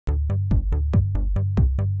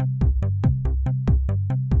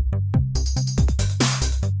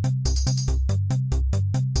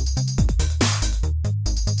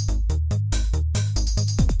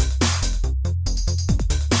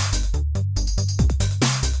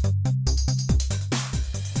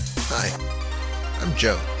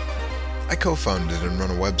Joe. I co-founded and run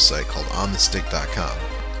a website called onthestick.com.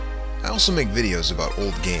 I also make videos about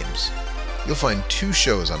old games. You'll find 2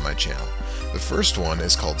 shows on my channel. The first one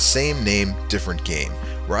is called Same Name, Different Game,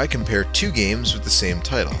 where I compare 2 games with the same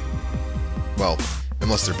title. Well,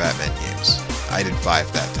 unless they're Batman games. I did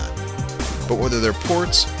 5 that time. But whether they're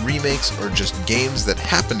ports, remakes, or just games that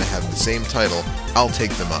happen to have the same title, I'll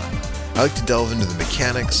take them on. I like to delve into the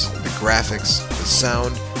mechanics, the graphics, the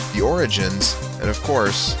sound, the origins, and of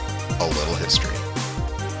course, a little history.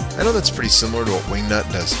 I know that's pretty similar to what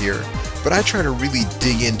Wingnut does here, but I try to really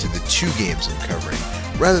dig into the 2 games I'm covering,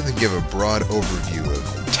 rather than give a broad overview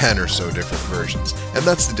of 10 or so different versions, and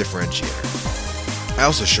that's the differentiator. I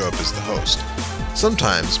also show up as the host.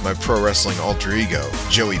 Sometimes my pro wrestling alter ego,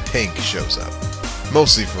 Joey Pink, shows up,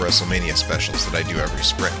 mostly for WrestleMania specials that I do every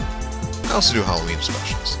spring. I also do Halloween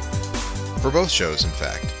specials. For both shows, in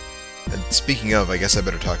fact. And speaking of, I guess I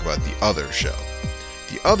better talk about the other show.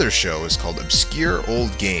 The other show is called Obscure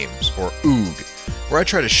Old Games, or OOG, where I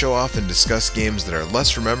try to show off and discuss games that are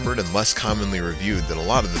less remembered and less commonly reviewed than a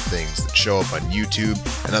lot of the things that show up on YouTube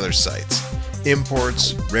and other sites.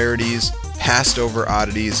 Imports, rarities, passed over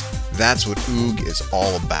oddities, that's what OOG is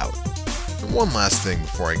all about. And one last thing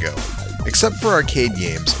before I go. Except for arcade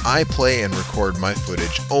games, I play and record my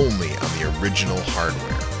footage only on the original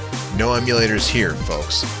hardware. No emulators here,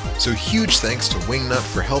 folks. So huge thanks to Wingnut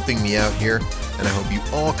for helping me out here, and I hope you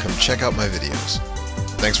all come check out my videos.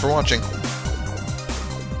 Thanks for watching!